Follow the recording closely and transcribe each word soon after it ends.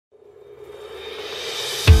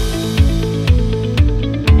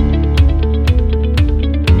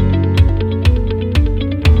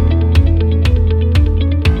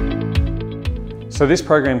So this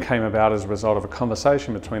program came about as a result of a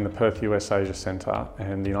conversation between the Perth USAsia Centre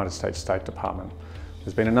and the United States State Department.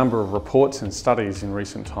 There's been a number of reports and studies in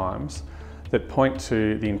recent times that point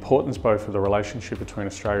to the importance both of the relationship between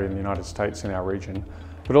Australia and the United States in our region,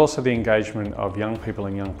 but also the engagement of young people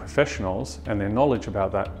and young professionals and their knowledge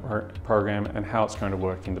about that program and how it's going to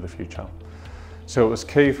work into the future. So it was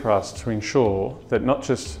key for us to ensure that not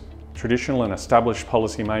just traditional and established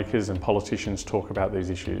policymakers and politicians talk about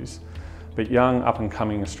these issues, but young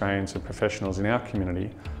up-and-coming Australians and professionals in our community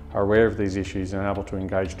are aware of these issues and are able to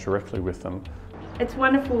engage directly with them. It's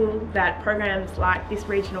wonderful that programs like this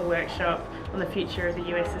regional workshop on the future of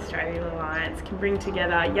the US-Australian alliance can bring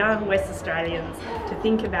together young West Australians to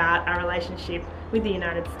think about our relationship with the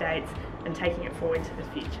United States and taking it forward to the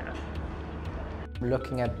future.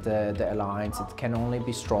 Looking at the alliance, it can only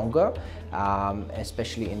be stronger,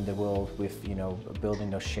 especially in the world with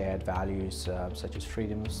building those shared values such as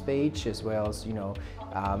freedom of speech, as well as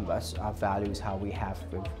our values how we have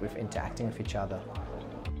with interacting with each other.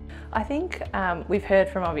 I think we've heard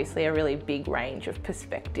from obviously a really big range of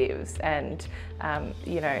perspectives and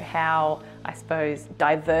how I suppose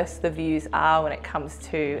diverse the views are when it comes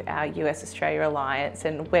to our US-Australia alliance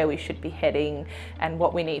and where we should be heading and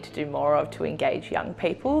what we need to do more of to engage young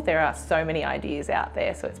people. There are so many ideas out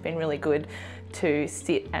there, so it's been really good to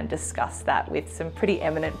sit and discuss that with some pretty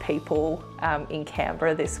eminent people in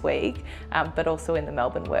Canberra this week, but also in the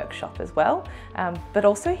Melbourne workshop as well. But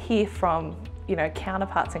also hear from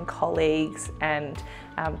counterparts and colleagues and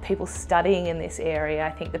people studying in this area. I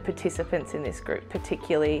think the participants in this group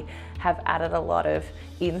particularly have added a lot of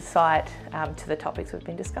insight to the topics we've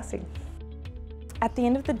been discussing. At the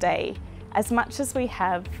end of the day, as much as we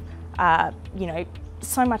have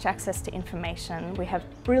so much access to information, we have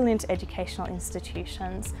brilliant educational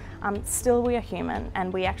institutions, still we are human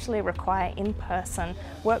and we actually require in-person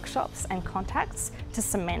workshops and contacts to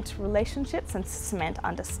cement relationships and to cement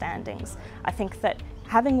understandings. I think that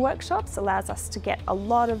having workshops allows us to get a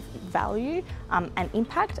lot of value and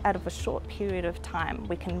impact out of a short period of time.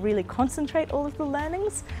 We can really concentrate all of the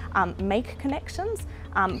learnings, make connections,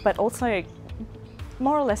 but also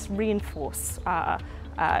more or less reinforce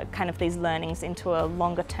kind of these learnings into a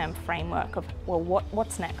longer term framework of, well,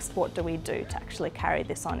 what's next? What do we do to actually carry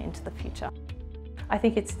this on into the future? I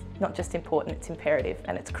think it's not just important, it's imperative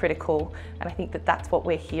and it's critical, and I think that that's what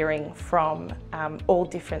we're hearing from all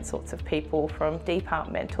different sorts of people, from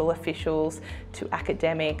departmental officials to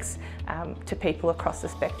academics to people across the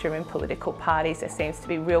spectrum in political parties. There seems to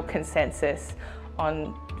be real consensus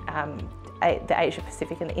on the Asia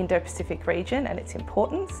Pacific and the Indo-Pacific region and its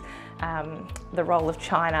importance, the role of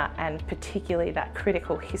China and particularly that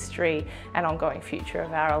critical history and ongoing future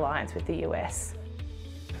of our alliance with the US.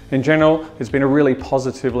 In general, it's been a really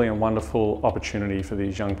positively and wonderful opportunity for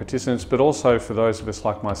these young participants, but also for those of us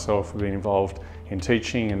like myself who've been involved in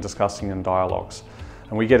teaching and discussing and dialogues.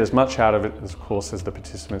 And we get as much out of it, of course, as the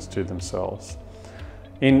participants do themselves.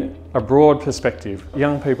 In a broad perspective,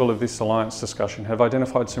 young people of this alliance discussion have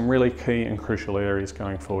identified some really key and crucial areas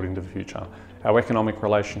going forward into the future. Our economic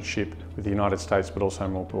relationship with the United States, but also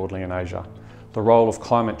more broadly in Asia. The role of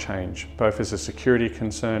climate change, both as a security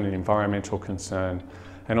concern and environmental concern,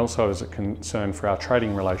 and also as a concern for our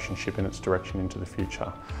trading relationship and its direction into the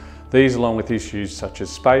future. These, along with issues such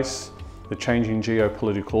as space, the changing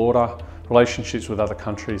geopolitical order, relationships with other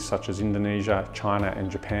countries such as Indonesia, China and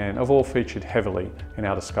Japan have all featured heavily in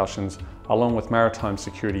our discussions, along with maritime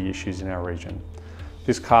security issues in our region.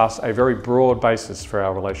 This casts a very broad basis for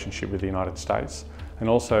our relationship with the United States and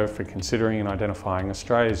also for considering and identifying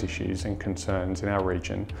Australia's issues and concerns in our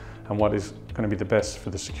region and what is going to be the best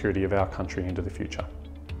for the security of our country into the future.